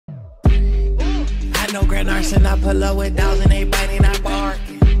no grand arson, I pull up with dolls and they biting, I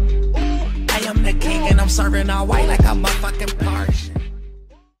barking. I am the king and I'm serving all white like I'm a fucking Persian.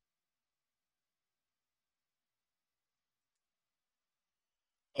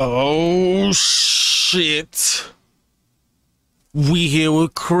 Oh shit. We here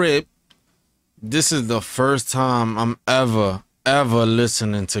with Crypt. This is the first time I'm ever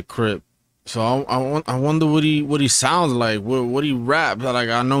listening to Crypt. So I wonder what he sounds like, what he raps. Like,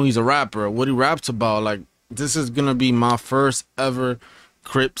 I know he's a rapper, what he raps about. Like, this is gonna be my first ever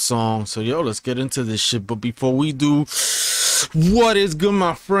Crypt song. So yo, let's get into this shit. But before we do, what is good,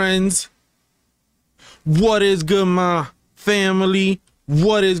 my friends? What is good, my family?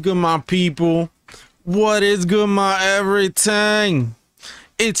 What is good, my people? What is good, my everything?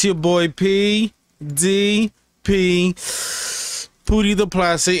 It's your boy PDP,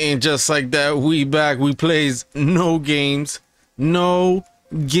 PooTyDaPlacid, and just like that, we back. We plays no games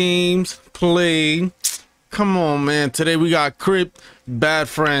played. Come on, man. Today we got Crypt, Bad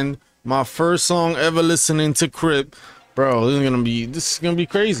Friend. My first song ever listening to Crypt. Bro, this is gonna be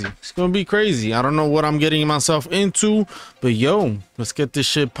crazy. It's gonna be crazy. I don't know what I'm getting myself into, but yo, let's get this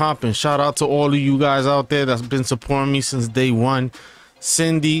shit popping. Shout out to all of you guys out there that's been supporting me since day one.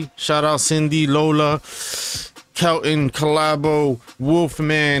 Cindy, shout out Cindy, Lola, Kelton, Collabo,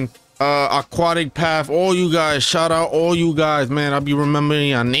 Wolfman, Aquatic Path, all you guys. Shout out all you guys, man. I'll be remembering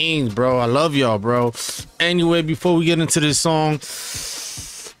your names, bro. I love y'all, bro. Anyway, before we get into this song,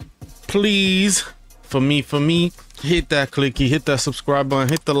 please, for me, hit that clicky, hit that subscribe button,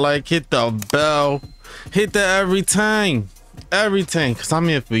 hit the like, hit the bell, hit that everything, because I'm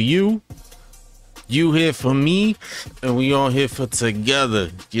here for you, you here for me, and we all here for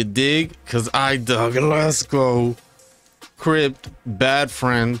together. You dig? Because I dug. Let's go. Crypt, Bad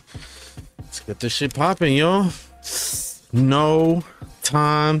Friend. Let's get this shit popping, yo. No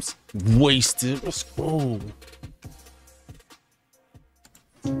times wasted. Let's go.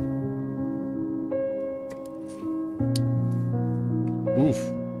 Oof.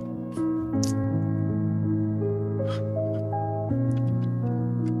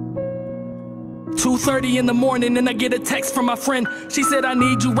 "2:30 in the morning and I get a text from my friend. She said, I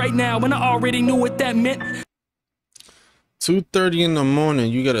need you right now, and I already knew what that meant." 2:30 in the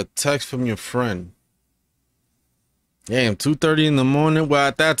morning, you get a text from your friend. Damn, 2:30 in the morning. Well,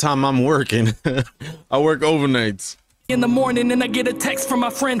 at that time I'm working. I work overnights. In the morning and I get a text from my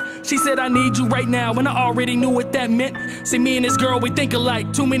friend. She said, I need you right now, and I already knew what that meant. See, me and this girl, we think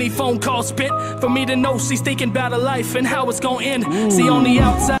alike. Too many phone calls spent for me to know she's thinking about her life and how it's gonna end. Ooh. See, on the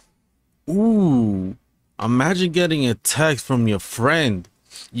outside. Ooh, imagine getting a text from your friend,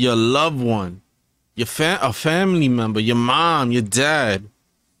 your loved one, a family member, your mom, your dad,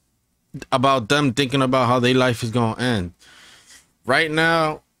 about them thinking about how their life is gonna end. Right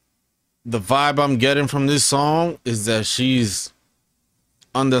now, the vibe I'm getting from this song is that she's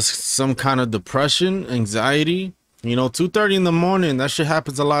under some kind of depression, anxiety. You know, 2:30 in the morning, that shit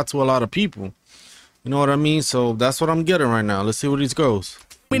happens a lot to a lot of people. You know what I mean? So that's what I'm getting right now. Let's see where this goes.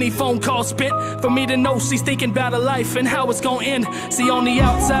 Many phone calls spent for me to know she's thinking about her life and how it's gonna end. See, on the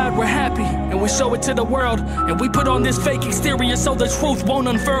outside we're happy and we show it to the world, and we put on this fake exterior so the truth won't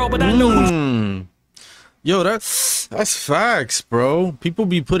unfurl. But I know yo, that's facts, bro. People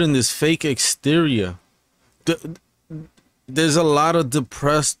be putting this fake exterior. There's a lot of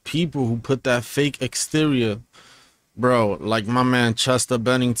depressed people who put that fake exterior, bro. Like my man Chester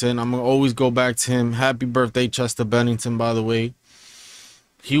Bennington. I'm gonna always go back to him. Happy birthday, Chester Bennington, by the way.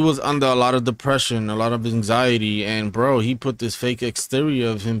 He was under a lot of depression, a lot of anxiety, and bro, he put this fake exterior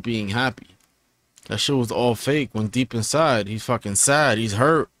of him being happy. That shit was all fake, when deep inside he's fucking sad, he's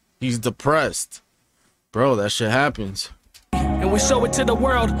hurt, he's depressed. Bro, that shit happens. And we show it to the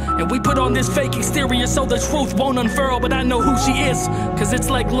world, and we put on this fake exterior so the truth won't unfurl. But I know who she is, cause it's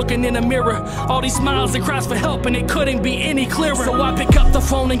like looking in a mirror. All these smiles and cries for help, and it couldn't be any clearer. So I pick up the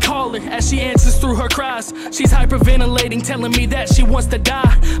phone and call her as she answers through her cries. She's hyperventilating, telling me that she wants to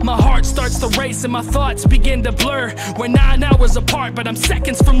die. My heart starts to race and my thoughts begin to blur. We're 9 hours apart, but I'm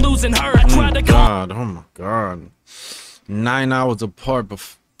seconds from losing her. I try to call. Oh my god. 9 hours apart, but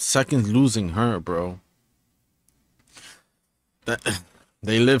seconds losing her, bro.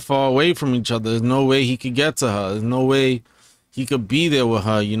 They live far away from each other. There's no way he could get to her. There's no way he could be there with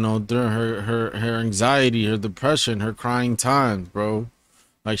her, you know, during her anxiety, her depression, her crying times, bro.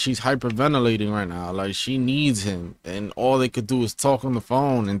 Like, she's hyperventilating right now. Like, she needs him, and all they could do is talk on the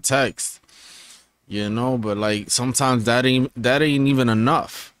phone and text, you know. But like, sometimes that ain't even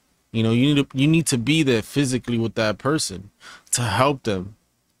enough. You know, you need to be there physically with that person to help them,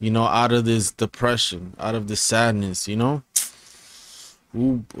 you know, out of this depression, out of this sadness, you know.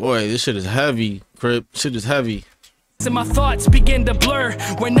 Ooh, boy, this shit is heavy, Crypt. Shit is heavy. And my thoughts begin to blur.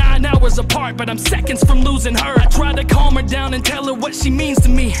 We're 9 hours apart, but I'm seconds from losing her. I try to calm her down and tell her what she means to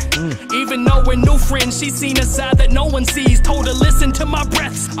me. Even though we're new friends, she's seen a side that no one sees. Told her, listen to my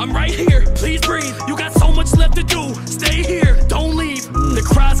breaths, I'm right here, please breathe. You got so much left to do, stay here, don't leave. The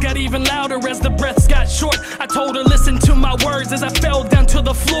cries got even louder as the breaths got short. I told her, listen to my words as I fell down to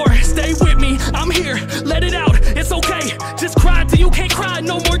the floor. Stay with me, I'm here, let it out, it's okay. Just cry till you can't cry,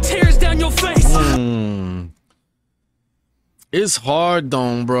 no more tears down your face. It's hard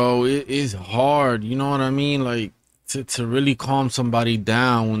though, bro. It is hard. You know what I mean? Like to really calm somebody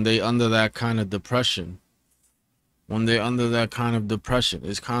down when they under that kind of depression. When they're under that kind of depression,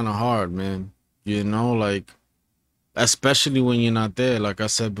 it's kind of hard, man. You know, like, especially when you're not there, like I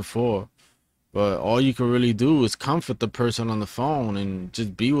said before. But all you can really do is comfort the person on the phone and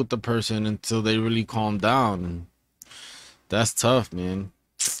just be with the person until they really calm down. And that's tough, man.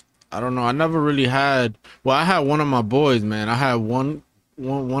 I don't know. I never really had. Well, I had one of my boys, man. I had one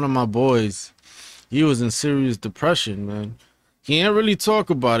of my boys. He was in serious depression, man. He ain't really talk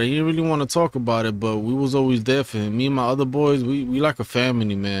about it. He didn't really want to talk about it, but we was always there for him. Me and my other boys, we like a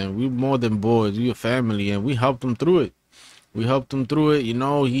family, man. We more than boys. We a family, and we helped him through it. We helped him through it. You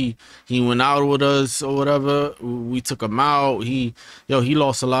know, he went out with us or whatever. We took him out. He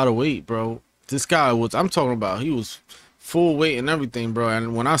lost a lot of weight, bro. This guy was. I'm talking about. He was full weight and everything, bro.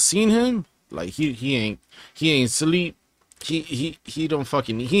 And when I seen him, like he ain't sleep. He don't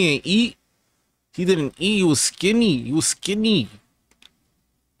fucking, he ain't eat. He didn't eat. He was skinny. He was skinny.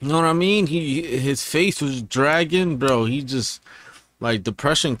 You know what I mean? His face was dragging, bro. He just, like,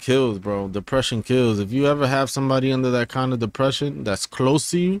 depression kills, bro. Depression kills. If you ever have somebody under that kind of depression that's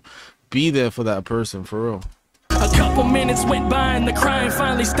close to you, be there for that person, for real. A couple minutes went by and the crying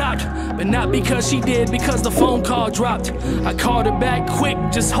finally stopped. But not because she did, because the phone call dropped. I called her back quick,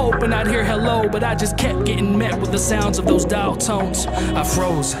 just hoping I'd hear hello. But I just kept getting met with the sounds of those dial tones. I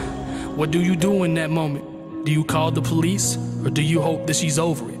froze. What do you do in that moment? Do you call the police? Or do you hope that she's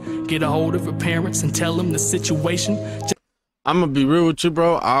over it? Get a hold of her parents and tell them the situation? I'm gonna be real with you,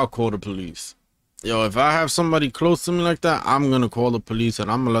 bro. I'll call the police. Yo, if I have somebody close to me like that, I'm gonna call the police and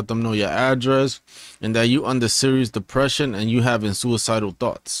I'm gonna let them know your address and that you under serious depression and you having suicidal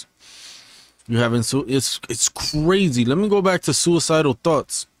thoughts. You having it's crazy. Let me go back to suicidal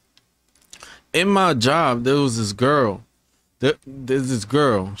thoughts. In my job, there was this girl. There's this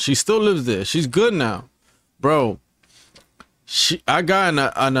girl. She still lives there. She's good now, bro. I got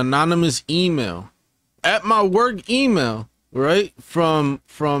an anonymous email at my work email, right, from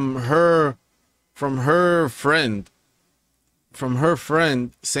her friend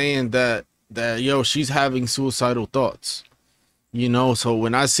saying that yo, she's having suicidal thoughts, you know. So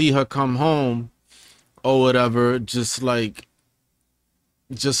when I see her come home or whatever, just like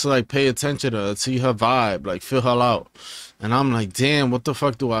pay attention to her, see her vibe, like feel her out. And I'm like, damn, what the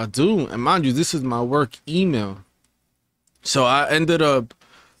fuck do I do? And mind you, this is my work email. So I ended up,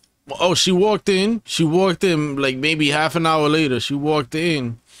 oh, she walked in like maybe half an hour later. She walked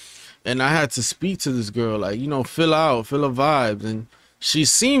in and I had to speak to this girl, like, you know, feel her vibes. And she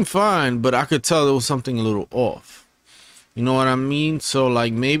seemed fine, but I could tell there was something a little off. You know what I mean? So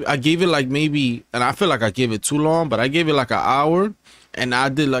like maybe I gave it like maybe, and I feel like I gave it too long, but I gave it like an hour and I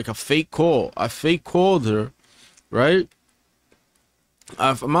did like a fake call. I fake called her, right?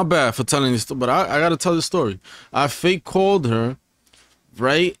 My bad for telling this, but I gotta tell the story. I fake called her,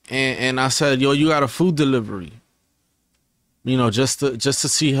 right? And I said, yo, you got a food delivery. You know, just to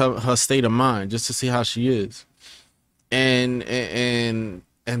see her state of mind, just to see how she is. And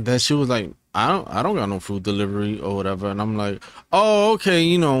then she was like, I don't got no food delivery or whatever. And I'm like, oh, okay,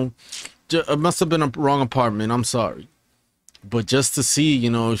 you know, it must have been a wrong apartment. I'm sorry. But just to see,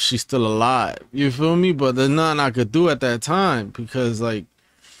 you know, if she's still alive. You feel me? But there's nothing I could do at that time because, like,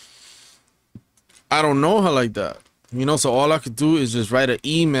 I don't know her like that. You know, so all I could do is just write an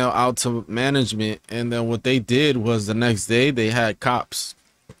email out to management. And then what they did was the next day they had cops.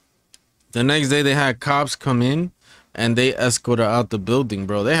 The next day they had cops come in and they escorted her out the building,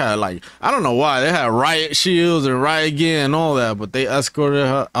 bro. They had, like, I don't know why. They had riot shields and riot gear and all that. But they escorted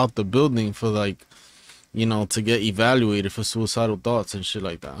her out the building for, like, you know, to get evaluated for suicidal thoughts and shit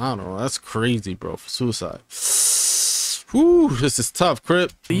like that. I don't know. That's crazy, bro, for suicide. Whew, this is tough,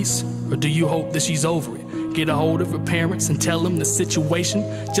 Crypt. Or do you hope that she's over it? Get a hold of her parents and tell them the situation,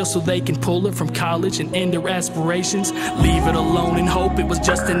 just so they can pull her from college and end her aspirations. Leave it alone and hope it was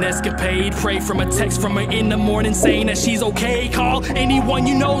just an escapade. Pray from a text from her in the morning saying that she's okay. Call anyone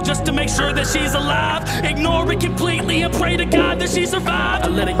you know just to make sure that she's alive. Ignore it completely and pray to God that she survived. I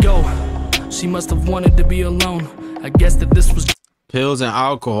let it go. She must have wanted to be alone. I guess that this was... Pills and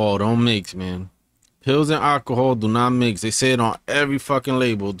alcohol don't mix, man. Pills and alcohol do not mix. They say it on every fucking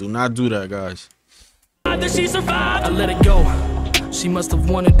label. Do not do that, guys. She survived. I let it go. She must have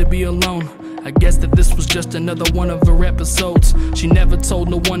wanted to be alone. I guess that this was just another one of her episodes. She never told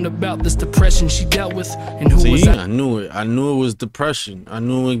no one about this depression she dealt with. And who was I knew it. I knew it was depression. I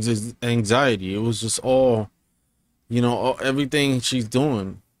knew it was anxiety. It was just all, you know, everything she's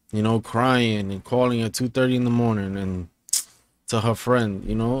doing. You know, crying and calling at 2:30 in the morning and to her friend.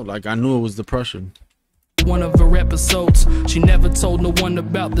 You know, like I knew it was depression. One of her episodes. She never told no one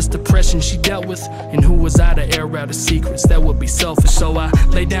about this depression she dealt with. And who was I to air out her secrets? That would be selfish. So I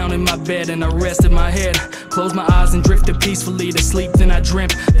lay down in my bed and I rested my head, closed my eyes and drifted peacefully to sleep. Then I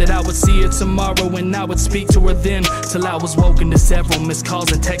dreamt that I would see her tomorrow and I would speak to her then, till I was woken to several missed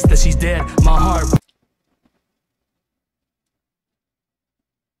calls and texts that she's dead. My heart.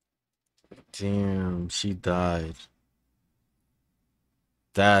 Damn, she died.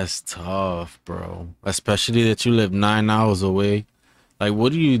 That's tough, bro. Especially that you live 9 hours away. Like,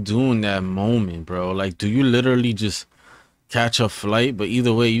 what do you do in that moment, bro? Like, do you literally just catch a flight? But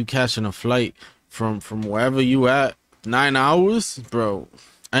either way, you catching a flight from wherever you at, 9 hours, bro.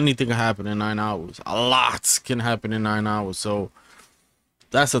 Anything can happen in 9 hours. A lot can happen in 9 hours. So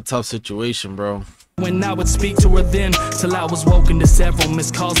that's a tough situation, bro. When I would speak to her then, till I was woken to several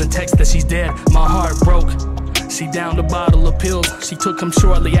missed calls and texts that she's dead. My heart broke. She downed a bottle of pills. She took them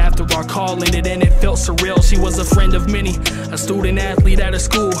shortly after our call ended, and it felt surreal. She was a friend of many, a student athlete at her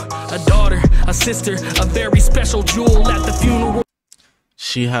school, a daughter, a sister, a very special jewel at the funeral.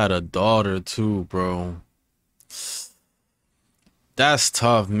 She had a daughter too, bro. That's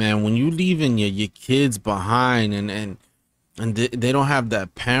tough, man. When you leaving your kids behind and they don't have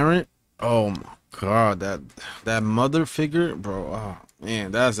that parent. Oh my God, that mother figure, bro. Oh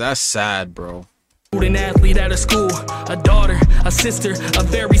man, that's sad, bro. Student athlete at her school, a daughter, a sister, a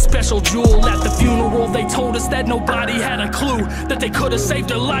very special jewel at the funeral. They told us that nobody had a clue that they could have saved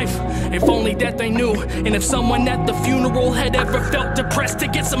her life, if only that they knew. And if someone at the funeral had ever felt depressed, to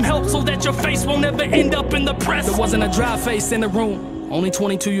get some help so that your face won't ever end up in the press. There wasn't a dry face in the room, only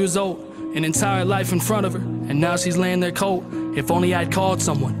 22 years old, an entire life in front of her, and now she's laying there cold. If only I'd called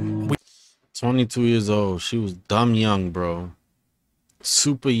someone. 22 years old. She was dumb young, bro.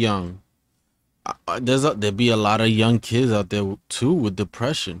 Super young. There'd be a lot of young kids out there too with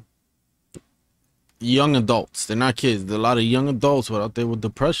depression. Young adults, they're not kids. There's a lot of young adults out there with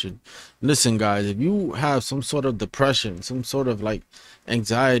depression. Listen, guys, if you have some sort of depression, some sort of like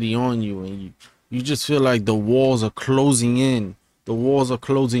anxiety on you, and you just feel like the walls are closing in,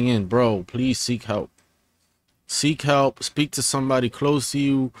 bro, please seek help. Seek help. Speak to somebody close to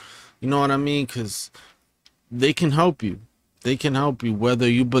you. You know what I mean? Because they can help you. They can help you, whether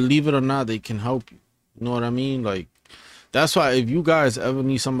you believe it or not. They can help you. You know what I mean? Like, that's why if you guys ever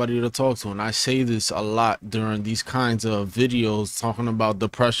need somebody to talk to, and I say this a lot during these kinds of videos talking about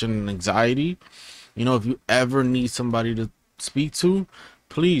depression and anxiety, you know, if you ever need somebody to speak to,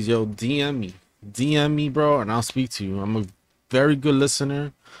 please, yo, DM me, bro, and I'll speak to you. I'm a very good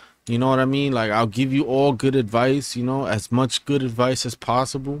listener. You know what I mean? Like, I'll give you all good advice, you know, as much good advice as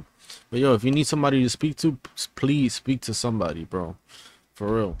possible. But yo, if you need somebody to speak to, please speak to somebody, bro. For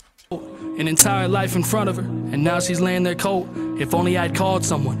real. An entire life in front of her, and now she's laying there cold. If only I'd called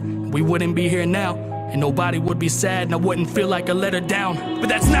someone, we wouldn't be here now, and nobody would be sad, and I wouldn't feel like I let her down. But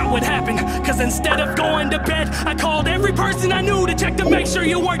that's not what happened, cause instead of going to bed, I called every person I knew to check to make sure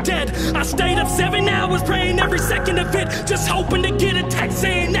you weren't dead. I stayed up 7 hours praying every second of it, just hoping to get a text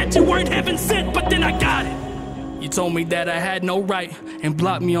saying that you weren't heaven sent, but then I got it. You told me that I had no right and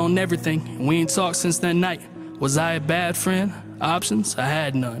blocked me on everything, and we ain't talked since that night. Was I a bad friend? Options? I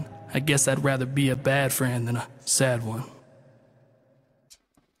had none. I guess I'd rather be a bad friend than a sad one.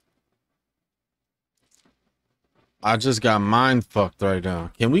 I just got mind fucked right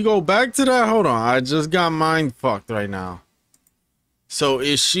now. Can we go back to that? Hold on. I just got mind fucked right now. So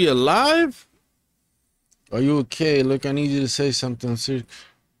is she alive? Are you okay? Look, I need you to say something.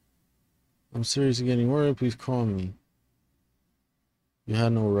 I'm seriously getting worried. Please call me. You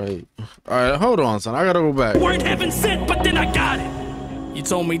had no right. All right, hold on, son. I gotta go back. Weren't heaven sent, but then I got it. You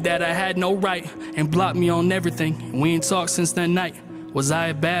told me that I had no right and blocked me on everything, and we ain't talked since that night. Was I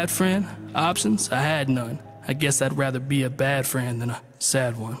a bad friend? Options? I had none. I guess I'd rather be a bad friend than a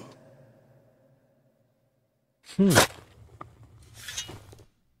sad one.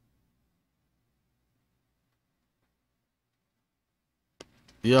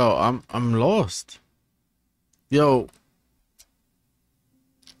 Yo, I'm lost. Yo,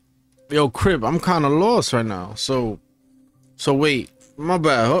 Crypt, I'm kind of lost right now. So wait, My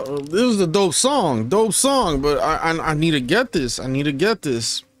bad. This was a dope song, but I need to get this. I need to get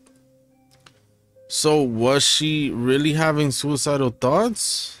this. So was she really having suicidal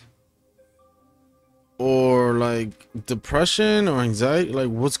thoughts? Or like depression or anxiety? Like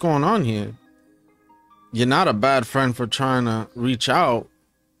what's going on here? You're not a bad friend for trying to reach out.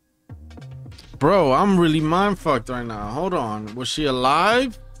 Bro, I'm really mind fucked right now. Hold on. Was she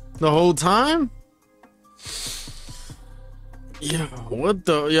alive the whole time? Yo, what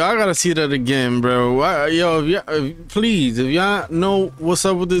the? Yo, I gotta see that again, bro. Why, yo, please, if y'all know what's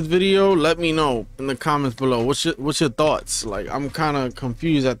up with this video, let me know in the comments below. What's your thoughts? Like, I'm kind of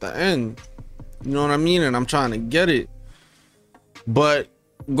confused at the end. You know what I mean? And I'm trying to get it. But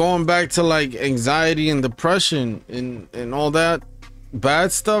going back to like anxiety and depression and all that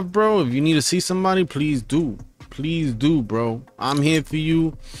bad stuff, bro. If you need to see somebody, please do. Please do, bro. I'm here for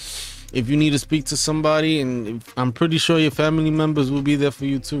you. If you need to speak to somebody, and I'm pretty sure your family members will be there for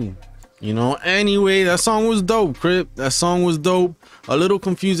you too. You know, anyway, that song was dope, Crypt. That song was dope. A little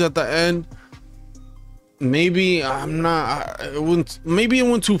confused at the end. Maybe I'm not, maybe it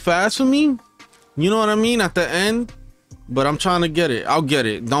went too fast for me. You know what I mean? At the end, but I'm trying to get it. I'll get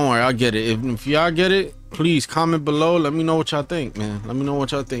it. Don't worry, I'll get it. If y'all get it, please comment below. Let me know what y'all think, man. Let me know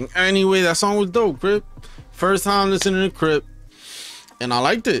what y'all think. Anyway, that song was dope, Crypt. First time listening to Crypt. And I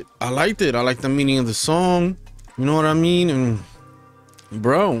liked it. I liked it. I liked the meaning of the song. You know what I mean? And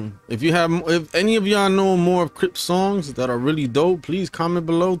bro, if any of y'all know more of Crypt songs that are really dope, please comment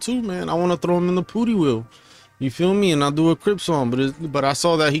below too, man. I want to throw them in the Pooty wheel. You feel me? And I'll do a Crypt song. But I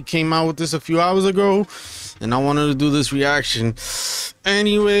saw that he came out with this a few hours ago, and I wanted to do this reaction.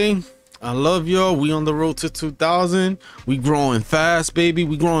 Anyway, I love y'all. We on the road to 2,000. We growing fast, baby.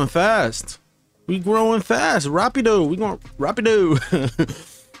 We growing fast. We growing fast, rapido. We going rapido.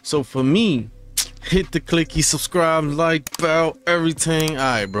 So for me, hit the clicky, subscribe, like, bell, everything. All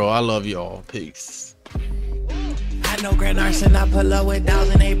right, bro. I love y'all. Peace. I know Grand Arson. I pull up with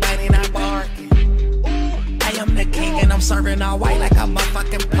dogs and they biting, I barking. I am the king and I'm serving all white like I'm a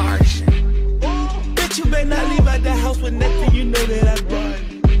fucking Partian. Bitch, you better not leave out the house with nothing. You know that I brought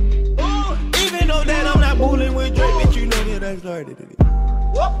it. Even though that I'm not bullying with Drake, bitch, you know that I started it.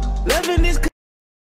 Loving this.